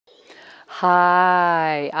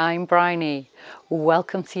Hi, I'm Bryony.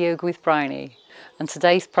 Welcome to Yoga with Bryony. And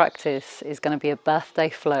today's practice is going to be a birthday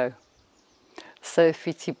flow. So if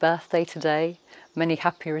it's your birthday today, many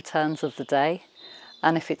happy returns of the day.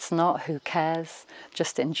 And if it's not, who cares?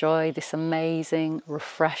 Just enjoy this amazing,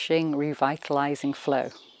 refreshing, revitalizing flow.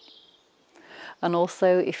 And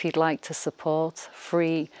also, if you'd like to support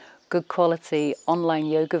free, good quality online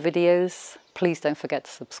yoga videos, please don't forget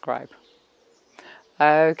to subscribe.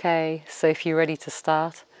 Okay, so if you're ready to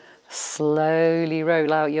start, slowly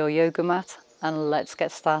roll out your yoga mat and let's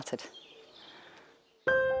get started.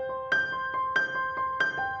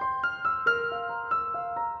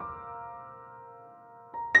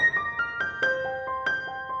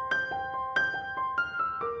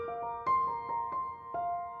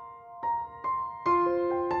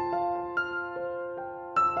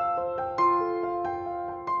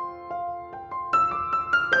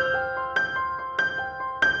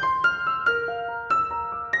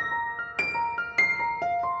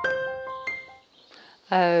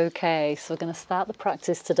 Okay, so we're going to start the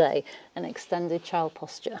practice today in extended child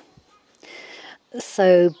posture.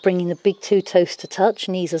 So bringing the big two toes to touch,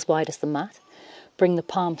 knees as wide as the mat. Bring the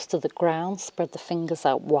palms to the ground, spread the fingers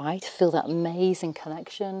out wide. Feel that amazing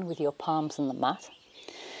connection with your palms and the mat.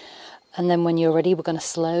 And then when you're ready, we're going to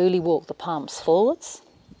slowly walk the palms forwards.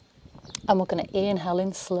 And we're going to inhale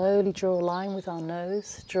in, slowly draw a line with our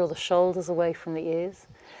nose. Draw the shoulders away from the ears.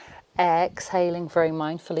 Exhaling very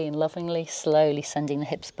mindfully and lovingly, slowly sending the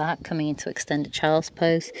hips back, coming into extended child's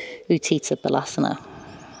pose, Utthita Balasana.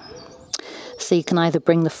 So you can either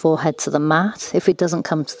bring the forehead to the mat. If it doesn't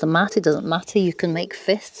come to the mat, it doesn't matter. You can make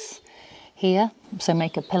fists here. So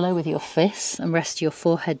make a pillow with your fists and rest your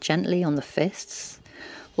forehead gently on the fists.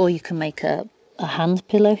 Or you can make a hand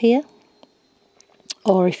pillow here.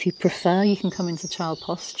 Or if you prefer, you can come into child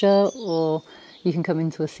posture or you can come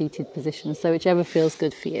into a seated position. So whichever feels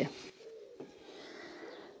good for you.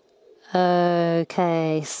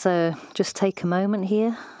 Okay, so just take a moment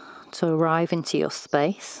here to arrive into your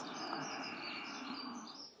space.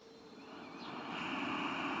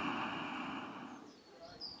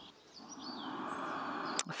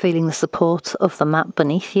 Feeling the support of the mat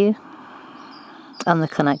beneath you and the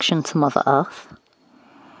connection to Mother Earth.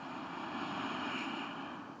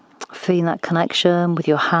 Feeling that connection with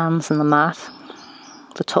your hands and the mat,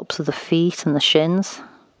 the tops of the feet and the shins,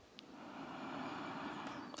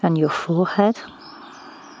 and your forehead.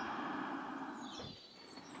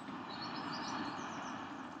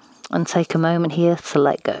 And take a moment here to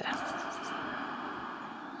let go.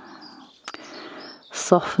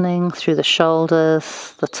 Softening through the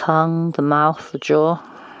shoulders, the tongue, the mouth, the jaw.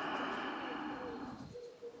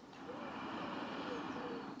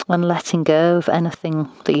 And letting go of anything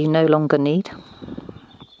that you no longer need.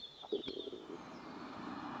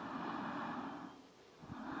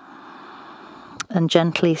 And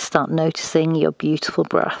gently start noticing your beautiful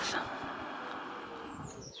breath.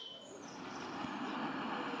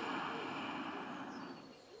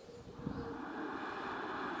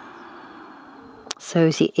 So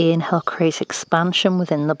as you inhale, create expansion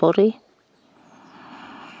within the body.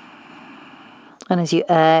 And as you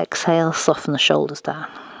exhale, soften the shoulders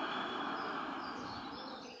down.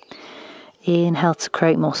 Inhale to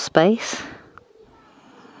create more space.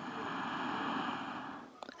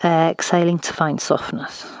 Exhaling to find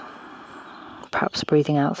softness. Perhaps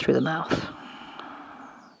breathing out through the mouth.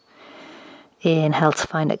 Inhale to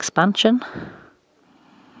find expansion.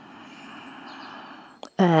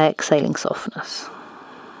 Exhaling softness.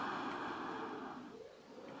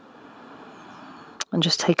 And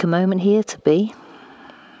just take a moment here to be.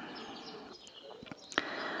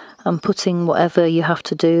 And putting whatever you have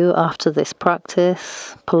to do after this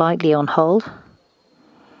practice politely on hold.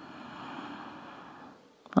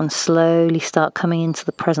 And slowly start coming into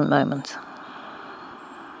the present moment.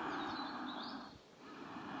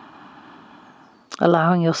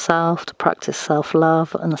 Allowing yourself to practice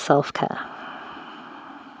self-love and self-care.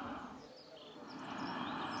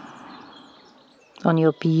 On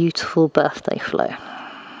your beautiful birthday flow.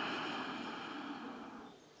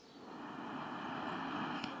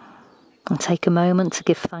 And take a moment to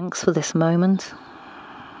give thanks for this moment.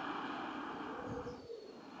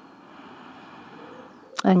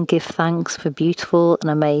 And give thanks for beautiful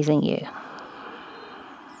and amazing you.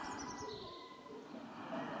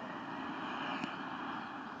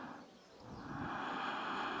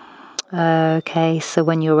 Okay, so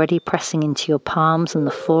when you're ready, pressing into your palms and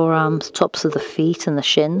the forearms, tops of the feet and the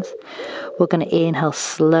shins, we're going to inhale,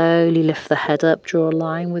 slowly lift the head up, draw a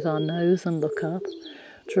line with our nose and look up,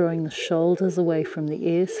 drawing the shoulders away from the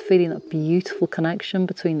ears, feeling that beautiful connection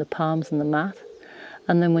between the palms and the mat.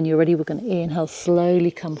 And then when you're ready, we're going to inhale,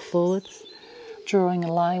 slowly come forwards, drawing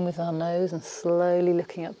a line with our nose and slowly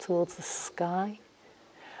looking up towards the sky.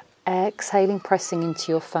 Exhaling, pressing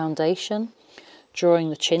into your foundation, drawing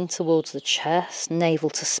the chin towards the chest, navel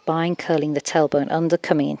to spine, curling the tailbone under,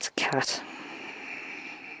 coming into cat.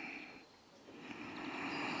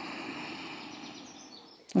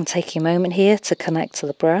 And taking a moment here to connect to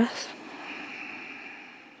the breath.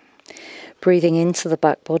 Breathing into the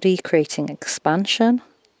back body, creating expansion.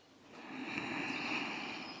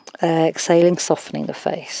 Exhaling, softening the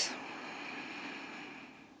face.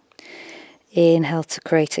 Inhale to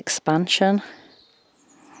create expansion.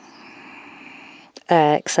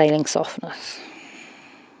 Exhaling, softness.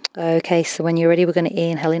 Okay, so when you're ready, we're going to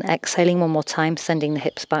inhale in, exhaling one more time, sending the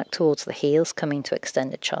hips back towards the heels, coming to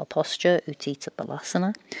extended child posture, Utthita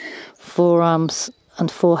Balasana. Forearms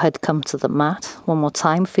and forehead come to the mat. One more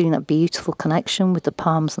time, feeling that beautiful connection with the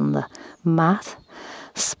palms and the mat.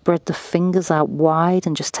 Spread the fingers out wide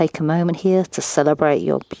and just take a moment here to celebrate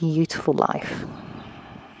your beautiful life.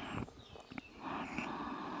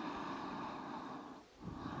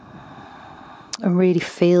 And really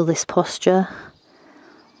feel this posture.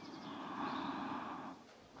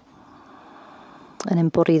 And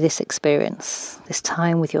embody this experience, this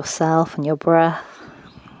time with yourself and your breath.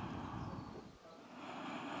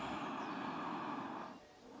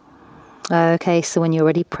 Okay, so when you're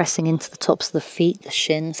ready, pressing into the tops of the feet, the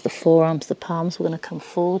shins, the forearms, the palms, we're going to come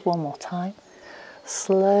forward one more time.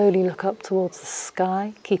 Slowly look up towards the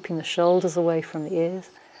sky, keeping the shoulders away from the ears.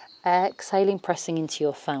 Exhaling, pressing into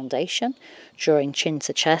your foundation, drawing chin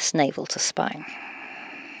to chest, navel to spine.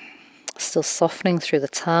 Still softening through the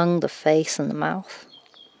tongue, the face and the mouth.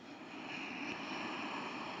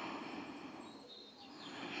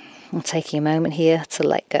 And taking a moment here to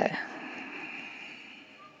let go.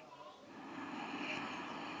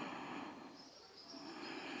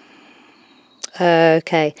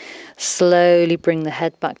 Okay, slowly bring the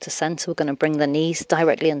head back to center. We're going to bring the knees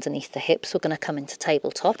directly underneath the hips. We're going to come into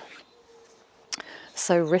tabletop.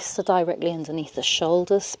 So wrists are directly underneath the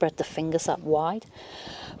shoulders. Spread the fingers out wide.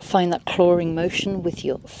 Find that clawing motion with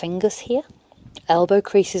your fingers here. Elbow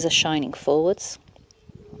creases are shining forwards.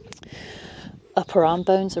 Upper arm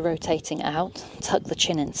bones are rotating out. Tuck the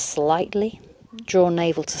chin in slightly. Draw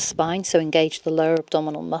navel to spine, so engage the lower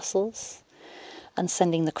abdominal muscles. And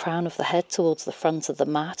sending the crown of the head towards the front of the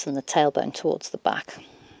mat and the tailbone towards the back.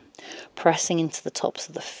 Pressing into the tops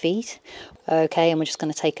of the feet. Okay, and we're just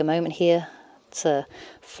going to take a moment here to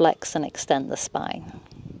flex and extend the spine.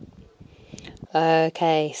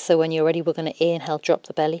 Okay, so when you're ready, we're going to inhale, drop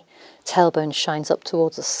the belly. Tailbone shines up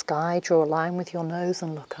towards the sky. Draw a line with your nose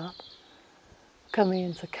and look up. Coming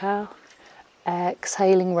into cow.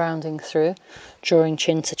 Exhaling, rounding through. Drawing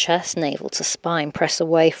chin to chest, navel to spine. Press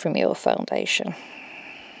away from your foundation.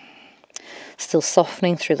 Still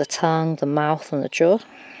softening through the tongue, the mouth and the jaw.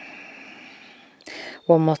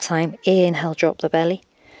 One more time. Inhale, drop the belly.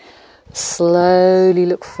 Slowly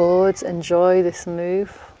look forwards. Enjoy this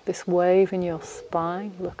move, this wave in your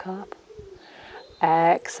spine. Look up.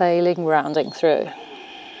 Exhaling, rounding through.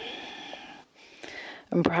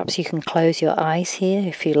 And perhaps you can close your eyes here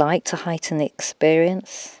if you like to heighten the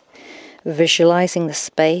experience. Visualizing the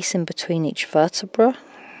space in between each vertebra.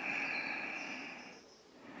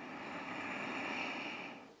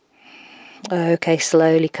 Okay,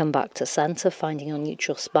 slowly come back to center, finding your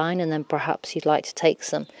neutral spine, and then perhaps you'd like to take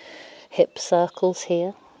some hip circles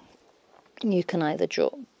here. You can either draw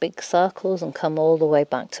big circles and come all the way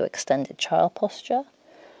back to extended child posture,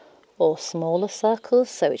 or smaller circles,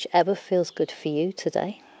 so whichever feels good for you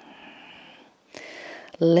today.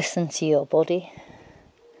 Listen to your body.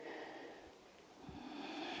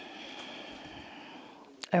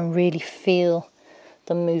 And really feel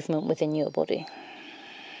the movement within your body.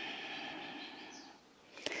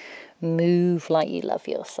 Move like you love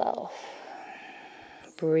yourself.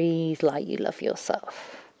 Breathe like you love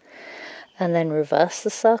yourself. And then reverse the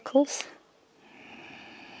circles.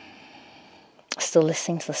 Still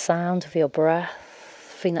listening to the sound of your breath.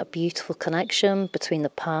 Feeling that beautiful connection between the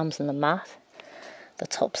palms and the mat. The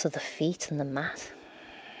tops of the feet and the mat.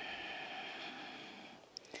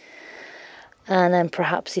 And then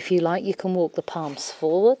perhaps if you like, you can walk the palms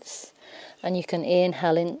forwards. And you can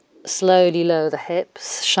inhale in, slowly lower the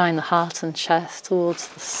hips. Shine the heart and chest towards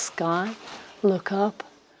the sky. Look up.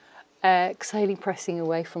 Exhaling, pressing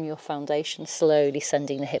away from your foundation. Slowly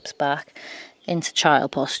sending the hips back into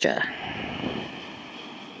child posture.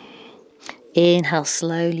 Inhale,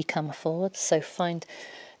 slowly come forward. So find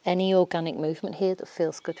any organic movement here that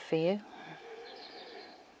feels good for you.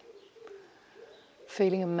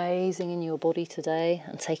 Feeling amazing in your body today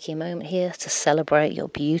and taking a moment here to celebrate your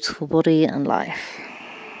beautiful body and life.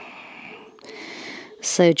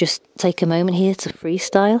 So just take a moment here to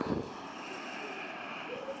freestyle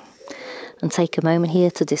and take a moment here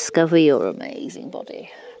to discover your amazing body.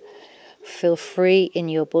 Feel free in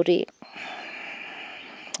your body.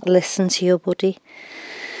 Listen to your body.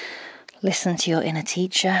 Listen to your inner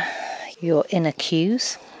teacher, your inner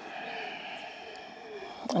cues,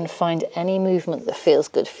 and find any movement that feels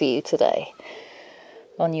good for you today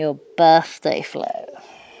on your birthday flow.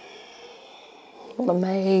 What an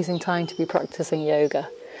amazing time to be practicing yoga.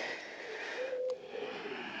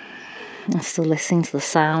 And still listening to the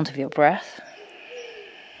sound of your breath.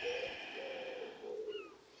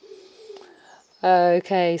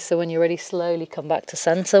 Okay, so when you're ready, slowly come back to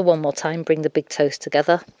centre. One more time, bring the big toes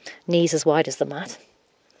together, knees as wide as the mat.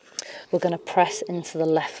 We're going to press into the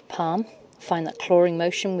left palm. Find that clawing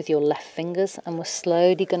motion with your left fingers, and we're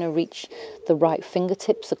slowly going to reach the right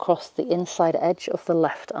fingertips across the inside edge of the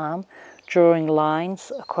left arm, drawing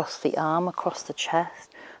lines across the arm, across the chest.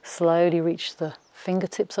 Slowly reach the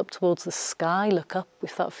fingertips up towards the sky. Look up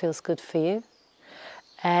if that feels good for you.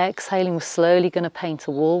 Exhaling, we're slowly going to paint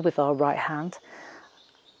a wall with our right hand.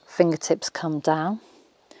 Fingertips come down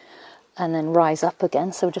and then rise up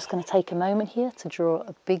again. So we're just going to take a moment here to draw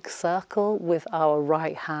a big circle with our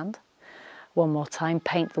right hand. One more time,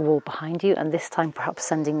 paint the wall behind you, and this time perhaps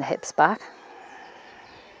sending the hips back.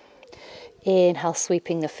 Inhale,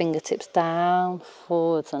 sweeping the fingertips down,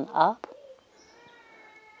 forwards and up.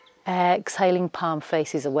 Exhaling, palm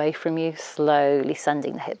faces away from you, slowly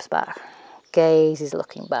sending the hips back. Gaze is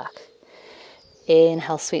looking back.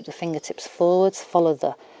 Inhale, sweep the fingertips forwards, follow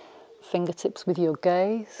the fingertips with your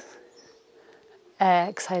gaze.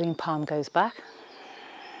 Exhaling, palm goes back.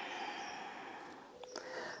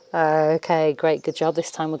 Okay, great, good job.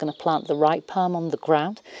 This time we're going to plant the right palm on the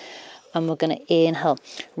ground, and we're going to inhale,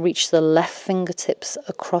 reach the left fingertips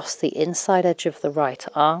across the inside edge of the right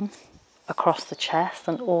arm, across the chest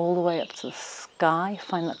and all the way up to the sky.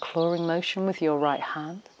 Find that clawing motion with your right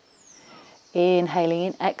hand. Inhaling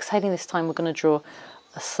in, exhaling. This time we're going to draw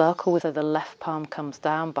a circle with the left palm comes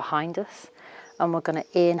down behind us, and we're going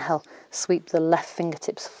to inhale, sweep the left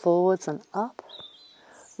fingertips forwards and up.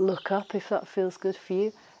 Look up if that feels good for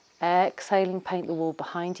you. Exhaling, paint the wall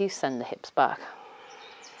behind you, send the hips back.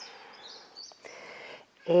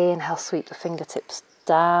 Inhale, sweep the fingertips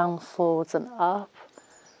down, forwards and up.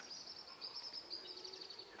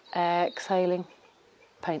 Exhaling,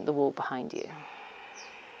 paint the wall behind you.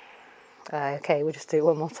 Okay, we'll just do it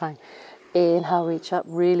one more time. Inhale, reach up,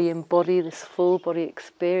 really embody this full body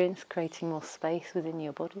experience, creating more space within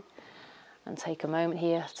your body. And take a moment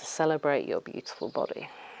here to celebrate your beautiful body.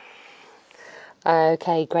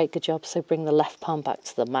 Okay, great, good job. So bring the left palm back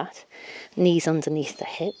to the mat, knees underneath the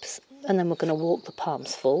hips, and then we're going to walk the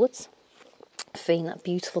palms forwards. Feeling that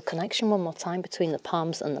beautiful connection one more time between the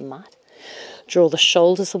palms and the mat. Draw the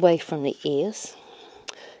shoulders away from the ears,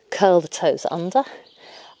 curl the toes under,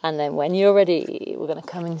 and then when you're ready, we're going to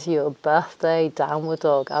come into your birthday downward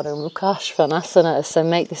dog, Adho Mukha Svanasana. So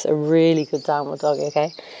make this a really good downward dog,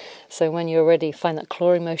 okay? So when you're ready, find that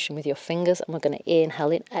clawing motion with your fingers, and we're going to inhale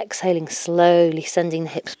in, exhaling slowly, sending the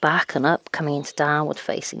hips back and up, coming into downward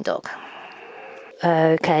facing dog.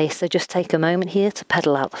 Okay, so just take a moment here to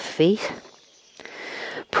pedal out the feet,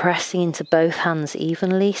 pressing into both hands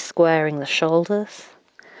evenly, squaring the shoulders,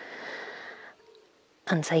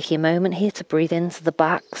 and taking a moment here to breathe into the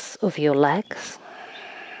backs of your legs.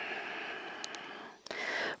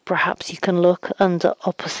 Perhaps you can look under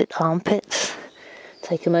opposite armpits.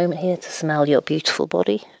 Take a moment here to smell your beautiful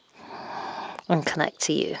body and connect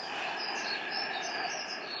to you.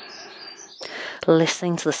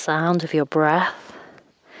 Listening to the sound of your breath.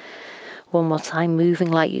 One more time, moving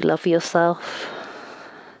like you love yourself.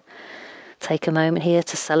 Take a moment here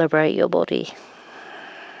to celebrate your body.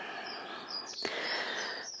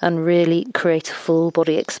 And really create a full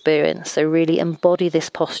body experience. So really embody this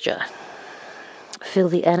posture. Feel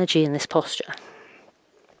the energy in this posture.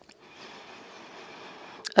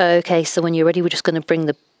 Okay, so when you're ready, we're just going to bring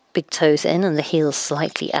the big toes in and the heels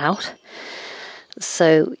slightly out.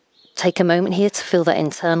 So take a moment here to feel that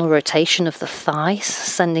internal rotation of the thighs,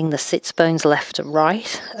 sending the sits bones left to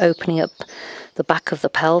right, opening up the back of the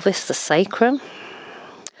pelvis, the sacrum.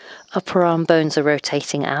 Upper arm bones are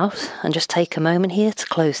rotating out, and just take a moment here to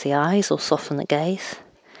close the eyes or soften the gaze.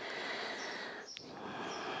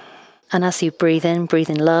 And as you breathe in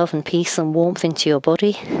love and peace and warmth into your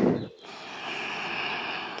body.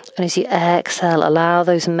 And as you exhale, allow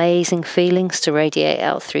those amazing feelings to radiate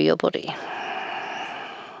out through your body.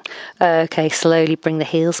 Okay, slowly bring the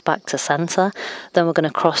heels back to centre. Then we're going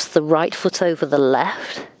to cross the right foot over the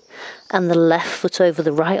left and the left foot over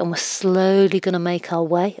the right, and we're slowly going to make our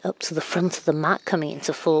way up to the front of the mat, coming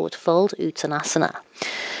into forward fold, Uttanasana.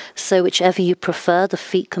 So whichever you prefer, the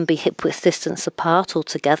feet can be hip width distance apart or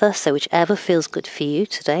together, so whichever feels good for you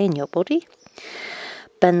today in your body.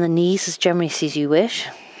 Bend the knees as generously as you wish.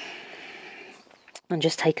 And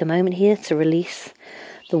just take a moment here to release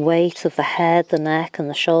the weight of the head, the neck and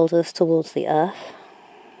the shoulders towards the earth.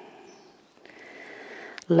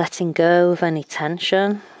 Letting go of any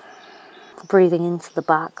tension. Breathing into the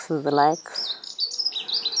backs of the legs.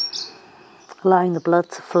 Allowing the blood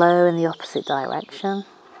to flow in the opposite direction.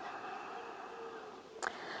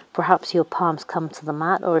 Perhaps your palms come to the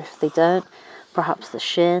mat, or if they don't, perhaps the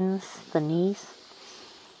shins, the knees.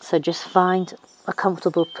 So just find a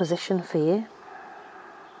comfortable position for you.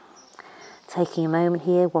 Taking a moment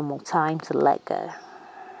here one more time to let go.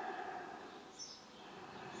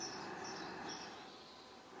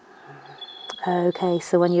 Okay,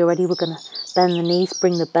 so when you're ready, we're going to bend the knees,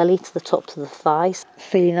 bring the belly to the tops of the thighs,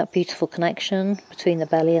 feeling that beautiful connection between the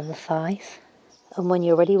belly and the thighs. And when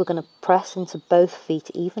you're ready, we're going to press into both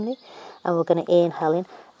feet evenly, and we're going to inhale in,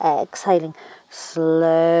 exhaling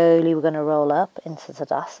slowly. We're going to roll up into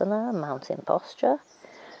Tadasana, mountain posture,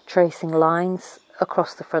 tracing lines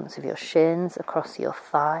across the fronts of your shins, across your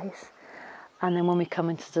thighs. And then when we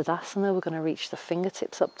come into Tadasana, we're going to reach the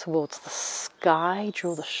fingertips up towards the sky,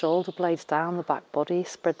 draw the shoulder blades down the back body,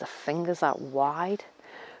 spread the fingers out wide,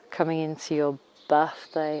 coming into your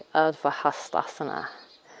birthday Urdhva Hastasana.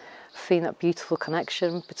 Feeling that beautiful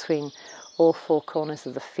connection between all four corners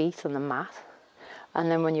of the feet and the mat.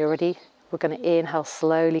 And then when you're ready, we're going to inhale,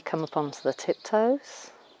 slowly come up onto the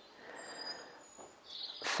tiptoes.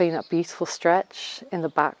 Feeling that beautiful stretch in the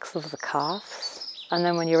backs of the calves. And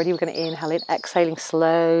then when you're ready, we're going to inhale in, exhaling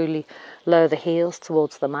slowly, lower the heels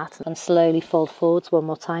towards the mat and slowly fold forwards one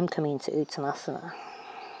more time, coming into Uttanasana.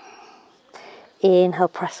 Inhale,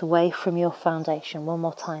 press away from your foundation one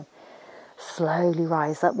more time. Slowly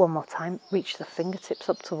rise up one more time, reach the fingertips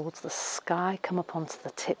up towards the sky, come up onto the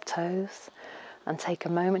tiptoes and take a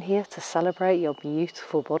moment here to celebrate your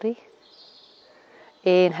beautiful body.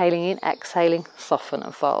 Inhaling in, exhaling, soften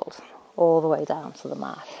and fold all the way down to the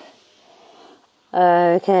mat.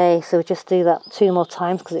 Okay, so just do that 2 more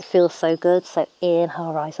times because it feels so good. So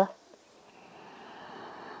inhale, rise up.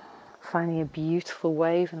 Finding a beautiful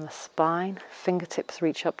wave in the spine. Fingertips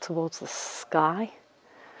reach up towards the sky.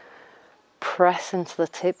 Press into the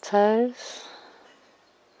tiptoes.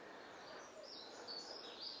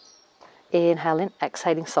 Inhale in,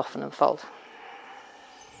 exhaling, soften and fold.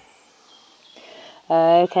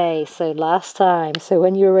 Okay, so last time. So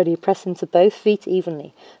when you're ready, press into both feet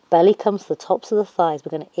evenly. Belly comes to the tops of the thighs.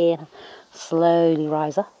 We're going to inhale, slowly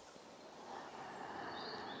rise up.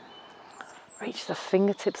 Reach the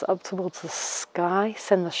fingertips up towards the sky.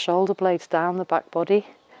 Send the shoulder blades down the back body.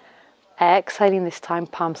 Exhaling this time,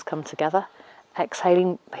 palms come together.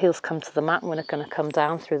 Exhaling, heels come to the mat. And we're going to come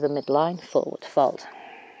down through the midline, forward fold.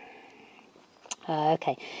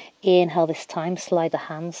 Okay, inhale this time, slide the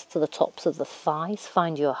hands to the tops of the thighs,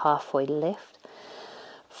 find your halfway lift.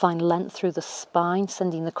 Find length through the spine,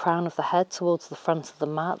 sending the crown of the head towards the front of the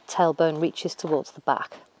mat, tailbone reaches towards the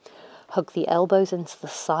back. Hug the elbows into the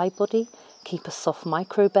side body, keep a soft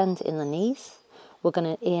micro bend in the knees. We're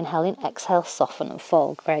going to inhale in, exhale, soften and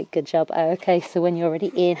fold. Great, good job. Okay, so when you're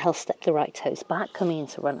ready, inhale, step the right toes back, coming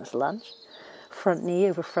into runner's lunge. Front knee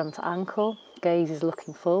over front ankle, gaze is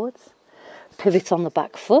looking forwards. Pivot on the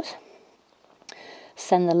back foot.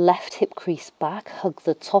 Send the left hip crease back. Hug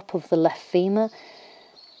the top of the left femur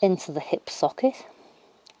into the hip socket.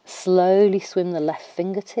 Slowly swim the left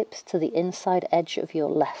fingertips to the inside edge of your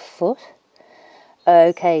left foot.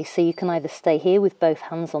 Okay, so you can either stay here with both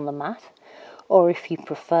hands on the mat, or if you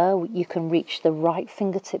prefer, you can reach the right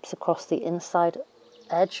fingertips across the inside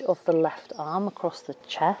edge of the left arm, across the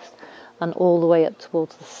chest, and all the way up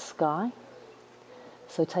towards the sky.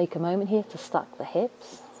 So take a moment here to stack the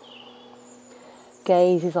hips.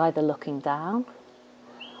 Gaze is either looking down,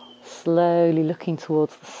 slowly looking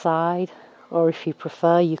towards the side, or if you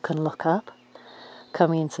prefer, you can look up,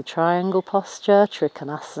 coming into triangle posture,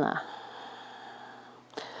 Trikonasana.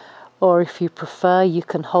 Or if you prefer, you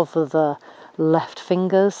can hover the left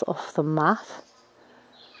fingers off the mat.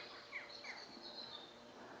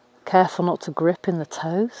 Careful not to grip in the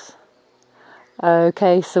toes.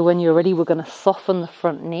 Okay, so when you're ready, we're going to soften the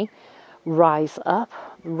front knee, rise up.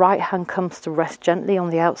 Right hand comes to rest gently on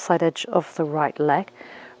the outside edge of the right leg.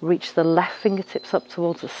 Reach the left fingertips up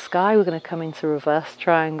towards the sky. We're going to come into reverse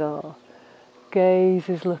triangle. Gaze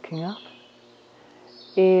is looking up.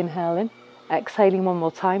 Inhale in, exhaling one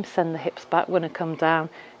more time, send the hips back. We're going to come down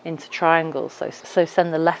into triangles. So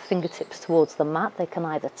send the left fingertips towards the mat. They can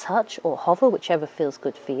either touch or hover, whichever feels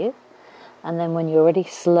good for you. And then when you're ready,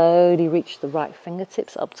 slowly reach the right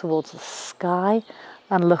fingertips up towards the sky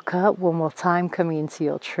and look up one more time, coming into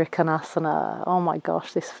your Trikonasana. Oh my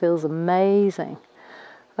gosh, this feels amazing.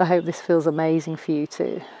 I hope this feels amazing for you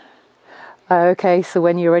too. Okay, so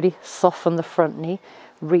when you're ready, soften the front knee.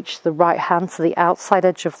 Reach the right hand to the outside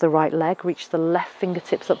edge of the right leg. Reach the left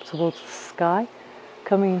fingertips up towards the sky.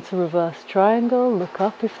 Coming into reverse triangle. Look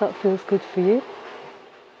up if that feels good for you.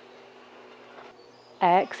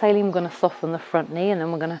 Exhaling, we're going to soften the front knee, and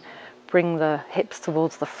then we're going to bring the hips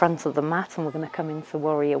towards the front of the mat, and we're going to come into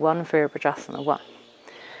Warrior One, Virabhadrasana 1.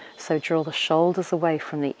 So draw the shoulders away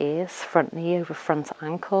from the ears, front knee over front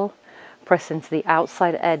ankle. Press into the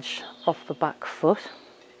outside edge of the back foot.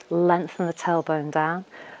 Lengthen the tailbone down.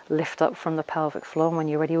 Lift up from the pelvic floor. And when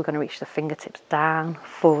you're ready, we're going to reach the fingertips down,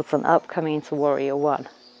 forwards and up, coming into Warrior One.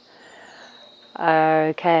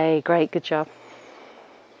 Okay, great, good job.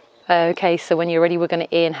 Okay, so when you're ready, we're going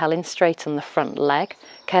to inhale in, straighten the front leg.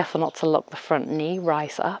 Careful not to lock the front knee,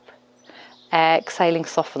 rise up. Exhaling,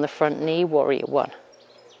 soften the front knee, Warrior One.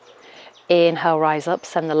 Inhale, rise up,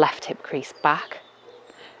 send the left hip crease back.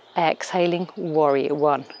 Exhaling, Warrior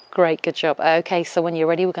One. Great, good job. Okay, so when you're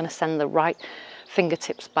ready, we're going to send the right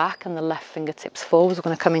fingertips back and the left fingertips forwards. We're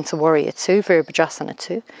going to come into Warrior Two, Virabhadrasana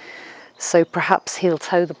 2. So perhaps heel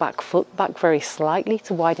toe the back foot back very slightly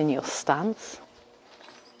to widen your stance.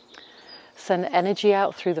 Send energy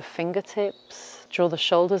out through the fingertips. Draw the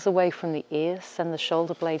shoulders away from the ears. Send the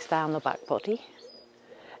shoulder blades down the back body.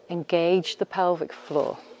 Engage the pelvic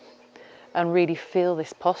floor and really feel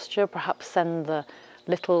this posture. Perhaps send the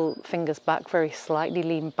little fingers back very slightly.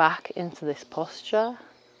 Lean back into this posture.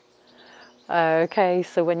 Okay,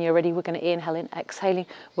 so when you're ready, we're going to inhale in, exhaling.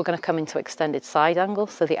 We're going to come into extended side angle.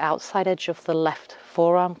 So the outside edge of the left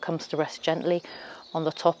forearm comes to rest gently on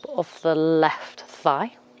the top of the left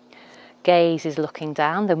thigh. Gaze is looking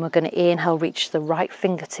down. Then we're going to inhale, reach the right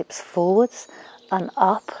fingertips forwards and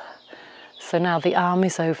up. So now the arm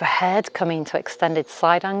is overhead, coming into extended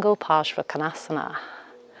side angle, Parsvakonasana.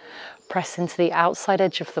 Press into the outside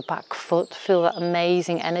edge of the back foot. Feel that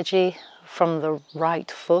amazing energy from the right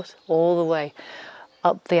foot all the way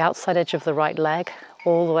up the outside edge of the right leg,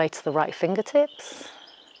 all the way to the right fingertips.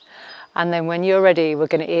 And then when you're ready, we're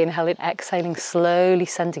going to inhale in, exhaling, slowly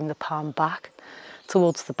sending the palm back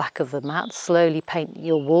towards the back of the mat. Slowly paint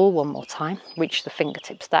your wall one more time. Reach the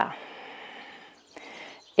fingertips down.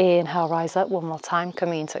 Inhale, rise up one more time,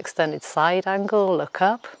 coming into extended side angle, look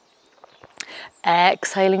up.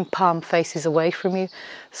 Exhaling, palm faces away from you.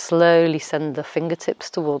 Slowly send the fingertips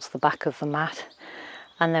towards the back of the mat.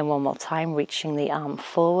 And then one more time, reaching the arm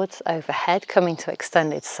forwards, overhead, coming to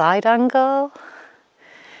extended side angle.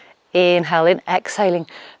 Inhale in, exhaling,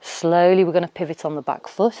 slowly we're going to pivot on the back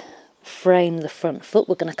foot. Frame the front foot.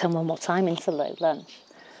 We're going to come one more time into low lunge.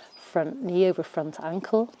 Front knee over front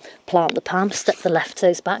ankle. Plant the palm, step the left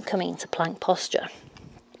toes back, coming into plank posture.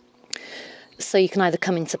 So you can either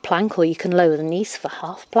come into plank or you can lower the knees for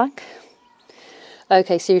half plank.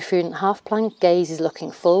 Okay, so if you're in half plank, gaze is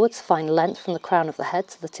looking forwards. Find length from the crown of the head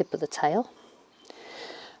to the tip of the tail.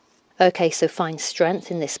 Okay, so find strength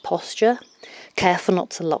in this posture. Careful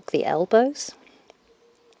not to lock the elbows.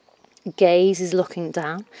 Gaze is looking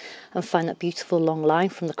down and find that beautiful long line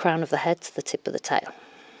from the crown of the head to the tip of the tail.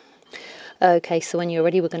 Okay, so when you're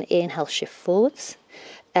ready, we're going to inhale, shift forwards.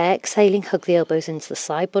 Exhaling, hug the elbows into the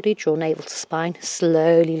side body, draw navel to spine,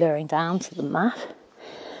 slowly lowering down to the mat.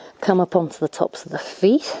 Come up onto the tops of the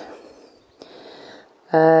feet.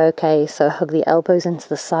 Okay, so hug the elbows into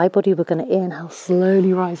the side body. We're going to inhale,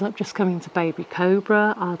 slowly rise up, just coming to Baby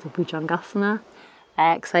Cobra, Ardha Bhujangasana.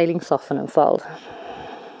 Exhaling, soften and fold.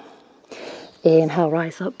 Inhale,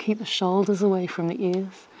 rise up, keep the shoulders away from the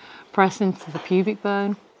ears. Press into the pubic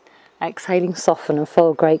bone. Exhaling, soften and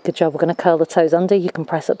fold. Great, good job. We're going to curl the toes under. You can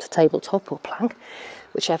press up to tabletop or plank,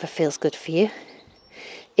 whichever feels good for you.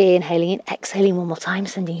 Inhaling in, exhaling one more time,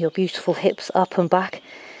 sending your beautiful hips up and back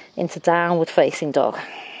into downward facing dog.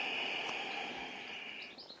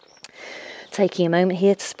 Taking a moment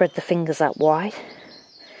here to spread the fingers out wide.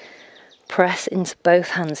 Press into both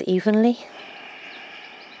hands evenly.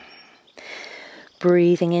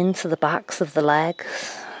 Breathing into the backs of the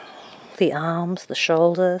legs, the arms, the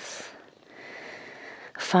shoulders.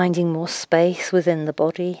 Finding more space within the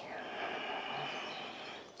body.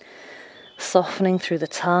 Softening through the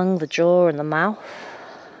tongue, the jaw and the mouth.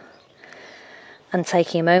 And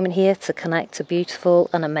taking a moment here to connect to beautiful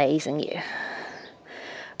and amazing you.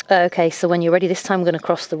 Okay, so when you're ready, this time we're going to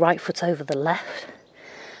cross the right foot over the left.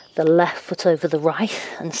 the left foot over the right,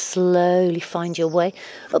 and slowly find your way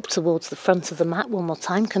up towards the front of the mat one more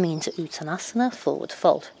time, coming into Uttanasana, forward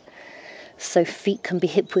fold. So feet can be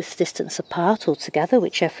hip width distance apart or together,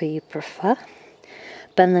 whichever you prefer.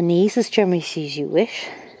 Bend the knees as generously as you wish,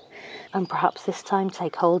 and perhaps this time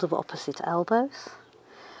take hold of opposite elbows.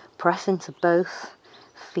 Press into both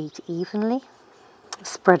feet evenly,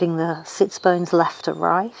 spreading the sits bones left to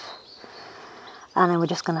right. And then we're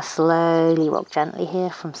just going to slowly rock gently here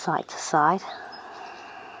from side to side.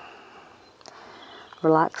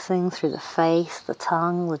 Relaxing through the face, the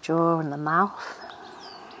tongue, the jaw and the mouth.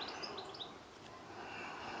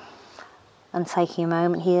 And taking a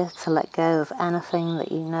moment here to let go of anything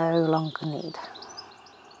that you no longer need.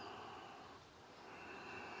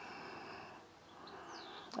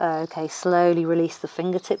 Okay, slowly release the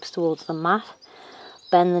fingertips towards the mat.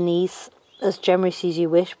 Bend the knees as generously as you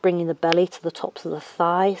wish, bringing the belly to the tops of the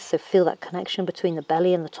thighs. So feel that connection between the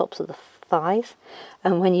belly and the tops of the thighs.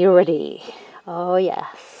 And when you're ready, oh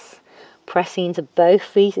yes, pressing into both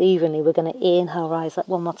feet evenly, we're going to inhale, rise up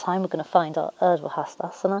one more time. We're going to find our Urdhva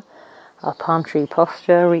Hastasana, our palm tree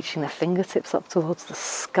posture, reaching the fingertips up towards the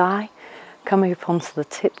sky, coming up onto the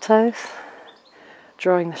tiptoes,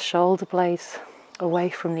 drawing the shoulder blades away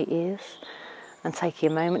from the ears, and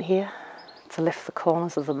taking a moment here to lift the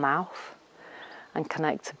corners of the mouth and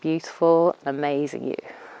connect to beautiful and amazing you.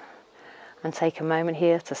 And take a moment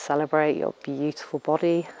here to celebrate your beautiful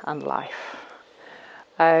body and life.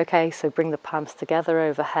 Okay, so bring the palms together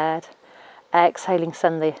overhead. Exhaling,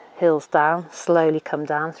 send the heels down. Slowly come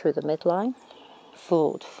down through the midline.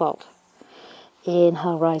 Forward fold.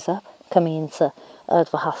 Inhale, rise up. Coming into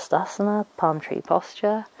Urdhva Hastasana, palm tree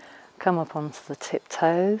posture. Come up onto the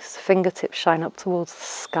tiptoes. Fingertips shine up towards the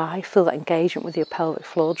sky. Feel that engagement with your pelvic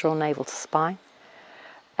floor. Draw navel to spine.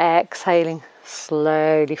 Exhaling,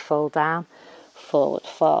 slowly fold down, forward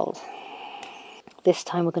fold. This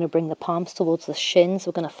time we're going to bring the palms towards the shins.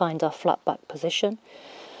 We're going to find our flat back position.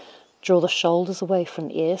 Draw the shoulders away from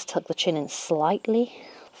the ears, tuck the chin in slightly.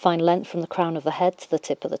 Find length from the crown of the head to the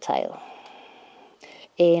tip of the tail.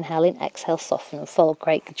 Inhale in, exhale, soften and fold.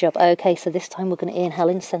 Great, good job. Okay, so this time we're going to inhale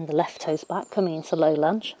in, send the left toes back, coming into low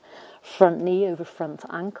lunge. Front knee over front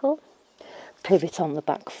ankle. Pivot on the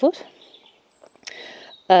back foot.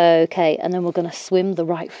 Okay, and then we're going to swim the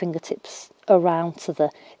right fingertips around to the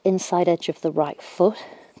inside edge of the right foot,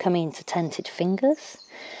 coming into tented fingers.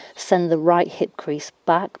 Send the right hip crease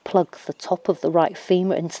back, plug the top of the right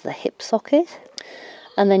femur into the hip socket.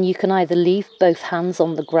 And then you can either leave both hands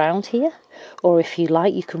on the ground here, or if you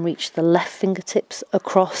like, you can reach the left fingertips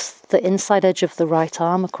across the inside edge of the right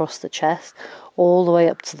arm, across the chest, all the way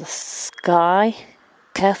up to the sky.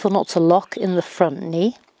 Careful not to lock in the front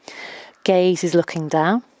knee. Gaze is looking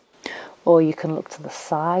down, or you can look to the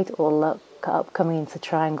side or look up, coming into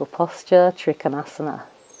triangle posture, Trikonasana.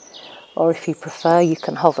 Or if you prefer, you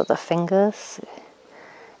can hover the fingers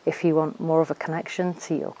if you want more of a connection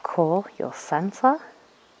to your core, your center.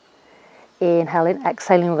 Inhale in,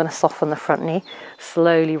 exhaling, we're going to soften the front knee.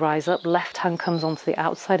 Slowly rise up, left hand comes onto the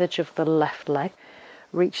outside edge of the left leg.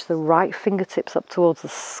 Reach the right fingertips up towards the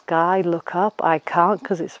sky, look up. I can't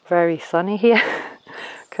because it's very sunny here.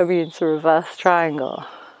 Coming into reverse triangle.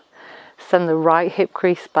 Send the right hip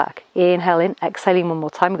crease back. Inhale in, exhaling one more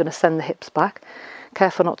time. We're going to send the hips back.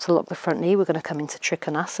 Careful not to lock the front knee. We're going to come into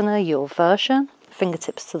Trikonasana, your version.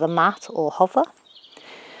 Fingertips to the mat or hover.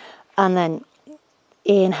 And then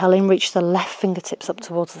inhale in, reach the left fingertips up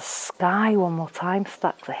towards the sky. One more time,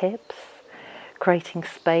 stack the hips. Creating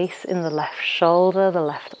space in the left shoulder, the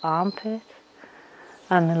left armpit.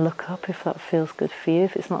 And then look up if that feels good for you,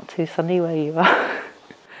 if it's not too sunny where you are.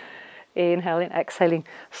 Inhaling, exhaling,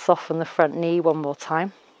 soften the front knee one more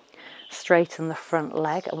time. Straighten the front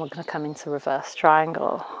leg, and we're going to come into reverse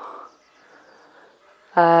triangle.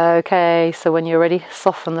 Okay, so when you're ready,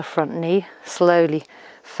 soften the front knee, slowly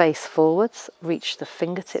face forwards, reach the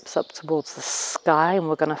fingertips up towards the sky, and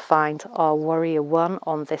we're going to find our warrior one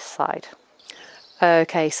on this side.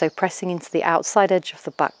 Okay, so pressing into the outside edge of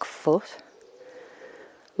the back foot,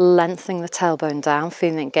 lengthening the tailbone down,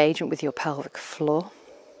 feeling the engagement with your pelvic floor.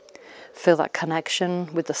 Feel that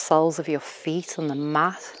connection with the soles of your feet on the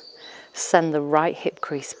mat. Send the right hip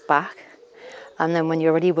crease back. And then when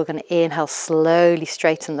you're ready, we're going to inhale, slowly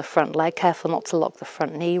straighten the front leg. Careful not to lock the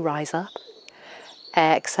front knee, rise up.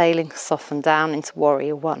 Exhaling, soften down into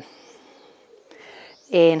warrior one.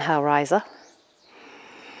 Inhale, rise up.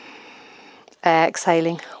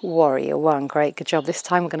 Exhaling, warrior one. Great, good job. This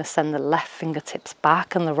time we're going to send the left fingertips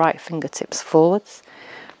back and the right fingertips forwards.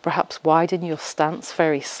 Perhaps widen your stance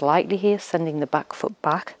very slightly here, sending the back foot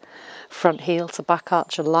back. Front heel to back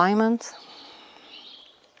arch alignment.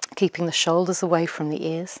 keeping the shoulders away from the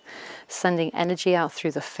ears, sending energy out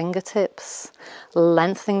through the fingertips,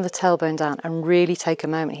 lengthening the tailbone down, and really take a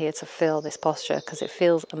moment here to feel this posture because it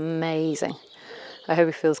feels amazing. I hope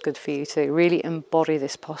it feels good for you too. Really embody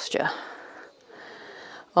this posture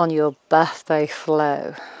on your birthday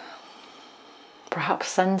flow. Perhaps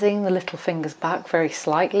sending the little fingers back very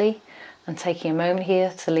slightly and taking a moment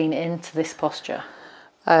here to lean into this posture.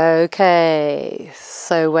 Okay,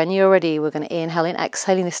 so when you're ready, we're going to inhale in,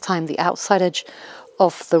 exhaling this time. The outside edge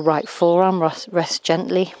of the right forearm rest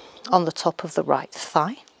gently on the top of the right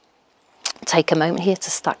thigh. Take a moment here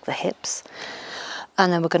to stack the hips.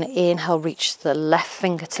 And then we're going to inhale, reach the left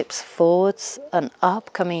fingertips forwards and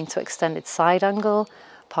up, coming into extended side angle,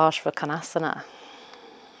 Parsvakonasana.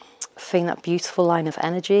 Feeling that beautiful line of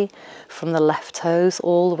energy from the left toes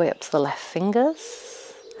all the way up to the left fingers.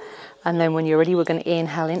 And then when you're ready, we're going to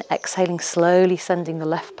inhale in, exhaling, slowly sending the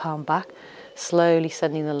left palm back, slowly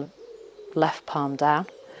sending the left palm down.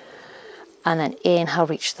 And then inhale,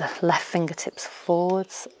 reach the left fingertips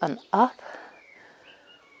forwards and up.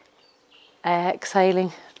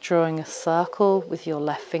 Exhaling, drawing a circle with your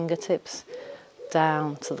left fingertips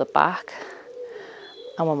down to the back.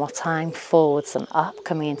 And one more time, forwards and up,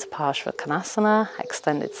 coming into Parsvakonasana,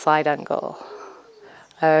 extended side angle.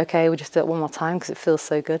 Okay, we'll just do it one more time because it feels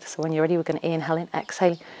so good. So when you're ready, we're going to inhale in,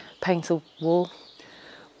 exhale, paint a wall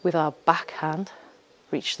with our back hand,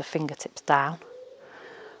 reach the fingertips down,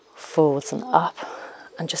 forwards and up,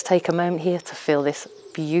 and just take a moment here to feel this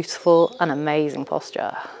beautiful and amazing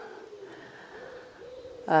posture.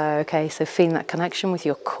 Okay, so feeling that connection with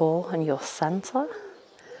your core and your center.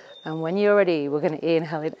 And when you're ready, we're going to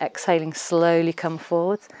inhale in, exhaling, slowly come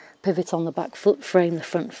forwards, pivot on the back foot, frame the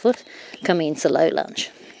front foot, coming into low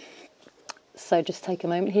lunge. So just take a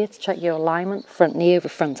moment here to check your alignment, front knee over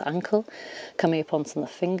front ankle, coming up onto the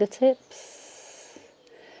fingertips.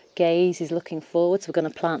 Gaze is looking forwards. We're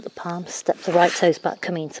going to plant the palms, step the right toes back,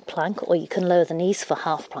 coming into plank, or you can lower the knees for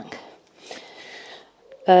half plank.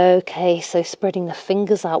 Okay, so spreading the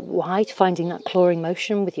fingers out wide, finding that clawing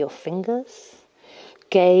motion with your fingers.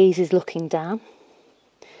 Gaze is looking down,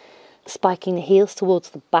 spiking the heels towards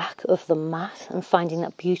the back of the mat and finding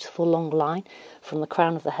that beautiful long line from the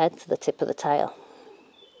crown of the head to the tip of the tail.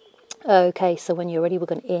 Okay, so when you're ready, we're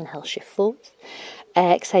going to inhale, shift forwards.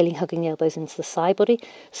 Exhaling, hugging the elbows into the side body.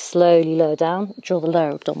 Slowly lower down, draw the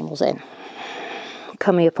lower abdominals in.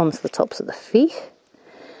 Coming up onto the tops of the feet.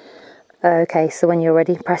 Okay, so when you're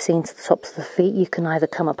ready, pressing into the tops of the feet, you can either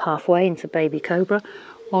come up halfway into baby cobra,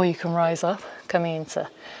 or you can rise up, coming into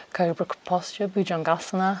cobra posture,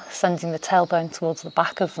 Bhujangasana, sending the tailbone towards the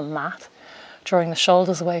back of the mat, drawing the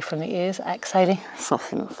shoulders away from the ears, exhaling,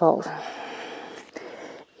 soften and fold.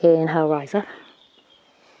 Inhale, rise up.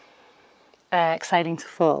 Exhaling to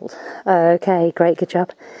fold. Okay, great, good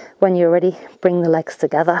job. When you're ready, bring the legs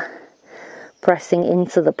together, pressing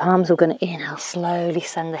into the palms. We're going to inhale, slowly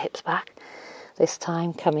send the hips back. This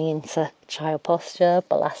time coming into child posture,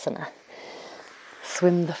 Balasana.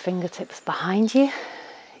 Swim the fingertips behind you.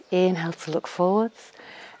 Inhale to look forwards.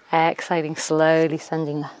 Exhaling, slowly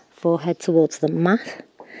sending the forehead towards the mat.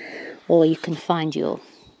 Or you can find your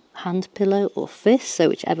hand pillow or fist, so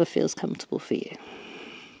whichever feels comfortable for you.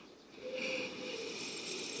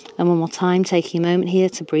 And one more time, taking a moment here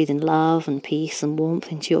to breathe in love and peace and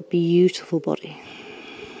warmth into your beautiful body.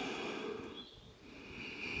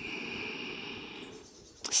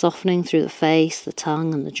 Softening through the face, the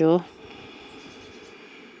tongue and the jaw.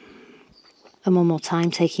 And one more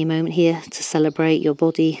time, taking a moment here to celebrate your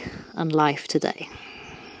body and life today.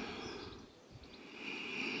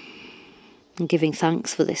 And giving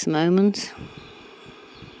thanks for this moment.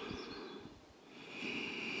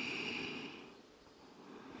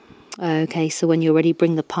 Okay, so when you're ready,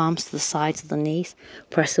 bring the palms to the sides of the knees.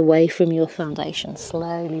 Press away from your foundation.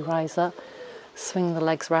 Slowly rise up. Swing the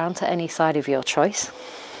legs round to any side of your choice.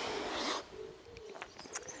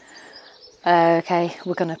 Okay,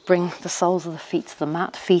 we're going to bring the soles of the feet to the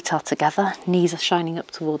mat. Feet are together, knees are shining up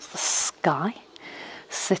towards the sky.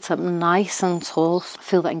 Sit up nice and tall.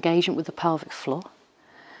 Feel that engagement with the pelvic floor.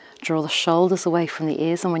 Draw the shoulders away from the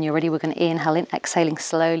ears, and when you're ready, we're going to inhale in, exhaling,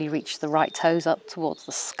 slowly reach the right toes up towards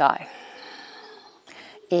the sky.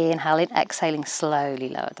 Inhale in, exhaling, slowly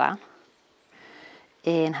lower down.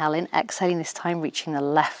 Inhale in, exhaling, this time reaching the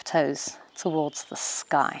left toes towards the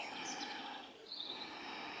sky.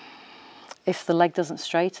 If the leg doesn't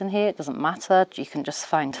straighten here, it doesn't matter. You can just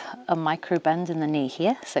find a micro bend in the knee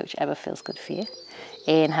here, so whichever feels good for you.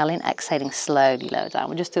 Inhaling, exhaling, slowly lower down.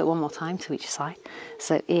 We'll just do it one more time to each side.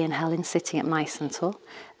 So inhaling, sitting up nice and tall.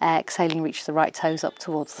 Exhaling, reach the right toes up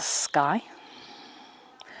towards the sky.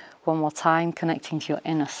 One more time, connecting to your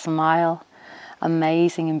inner smile.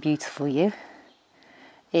 Amazing and beautiful you.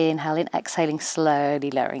 Inhaling, exhaling,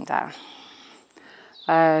 slowly lowering down.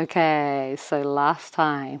 Okay, so last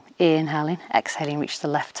time. Inhaling, exhaling, reach the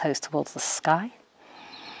left toes towards the sky.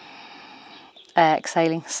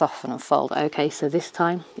 Exhaling, soften and fold. Okay, so this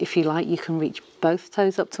time, if you like, you can reach both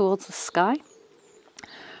toes up towards the sky.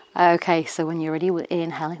 Okay, so when you're ready, we're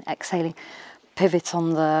inhaling, exhaling, pivot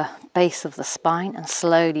on the base of the spine and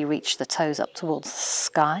slowly reach the toes up towards the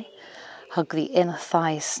sky. Hug the inner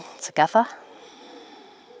thighs together.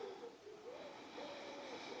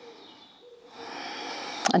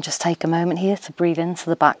 And just take a moment here to breathe into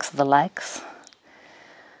the backs of the legs,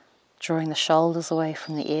 drawing the shoulders away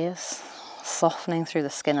from the ears, softening through the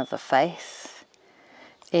skin of the face.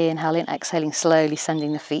 Inhaling, exhaling, slowly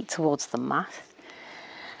sending the feet towards the mat.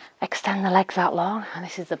 Extend the legs out long, and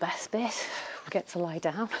this is the best bit. We get to lie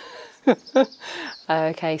down.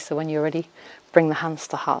 Okay, so when you're ready, bring the hands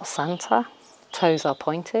to heart center. Toes are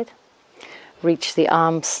pointed. Reach the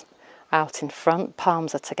arms out in front,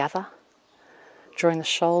 palms are together. Drawing the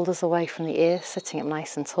shoulders away from the ears, sitting up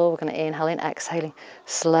nice and tall. We're going to inhale in, exhaling,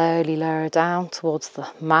 slowly lower down towards the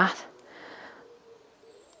mat.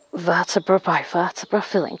 Vertebra by vertebra,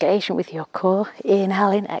 feel engagement with your core.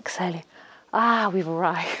 Inhaling, exhaling. We've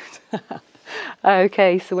arrived.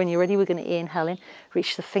 Okay, so when you're ready, we're going to inhale in,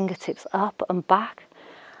 reach the fingertips up and back.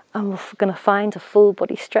 And we're going to find a full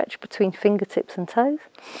body stretch between fingertips and toes.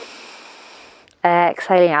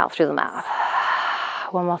 Exhaling out through the mouth.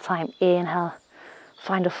 One more time, inhale.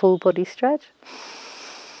 Find a full body stretch.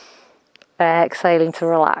 Exhaling to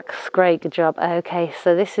relax. Great, good job. Okay,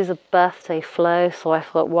 so this is a birthday flow, so I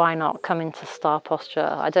thought, why not come into star posture?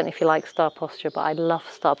 I don't know if you like star posture, but I love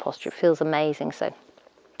star posture. It feels amazing. So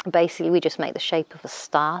basically, we just make the shape of a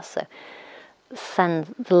star. So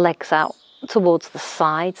send the legs out towards the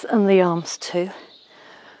sides and the arms too.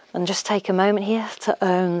 And just take a moment here to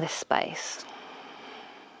own this space.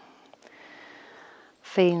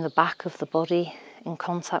 Feeling the back of the body in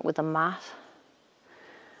contact with the mat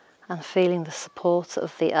and feeling the support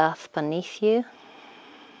of the earth beneath you.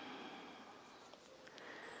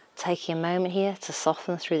 Taking a moment here to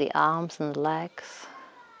soften through the arms and the legs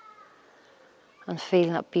and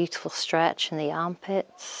feeling that beautiful stretch in the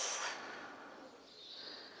armpits,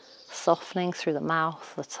 softening through the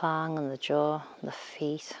mouth, the tongue and the jaw, the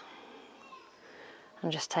feet,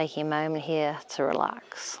 and just taking a moment here to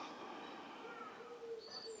relax.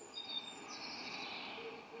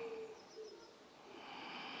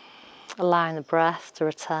 Allowing the breath to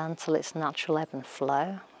return to its natural ebb and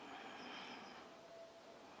flow.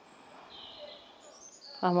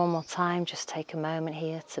 And one more time, just take a moment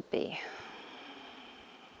here to be.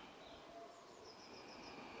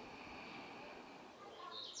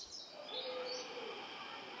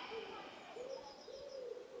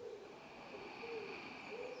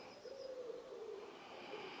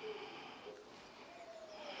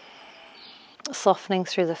 Softening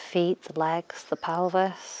through the feet, the legs, the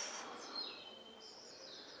pelvis.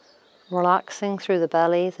 Relaxing through the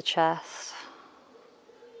belly, the chest.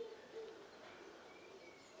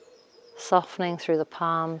 Softening through the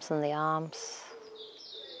palms and the arms.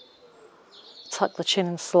 Tuck the chin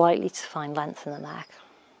in slightly to find length in the neck.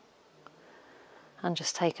 And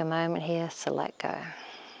just take a moment here to let go.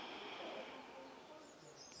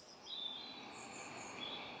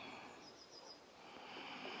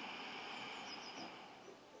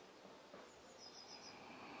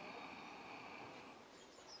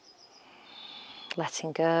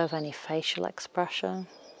 Letting go of any facial expression.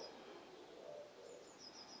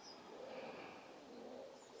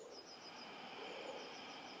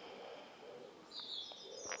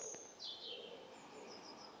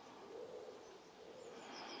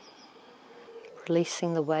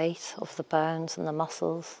 Releasing the weight of the bones and the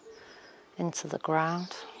muscles into the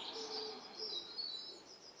ground.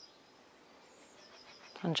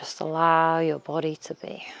 And just allow your body to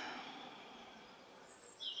be.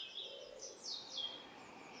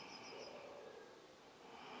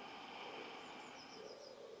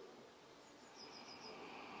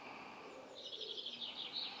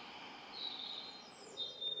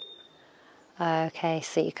 Okay,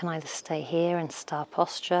 so you can either stay here in star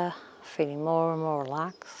posture, feeling more and more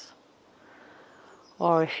relaxed,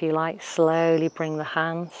 or if you like, slowly bring the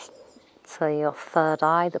hands to your third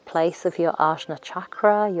eye, the place of your Ajna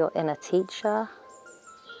chakra, your inner teacher.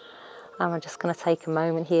 And we're just going to take a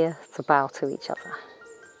moment here to bow to each other.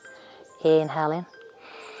 Inhaling,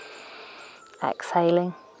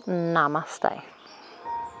 exhaling, namaste.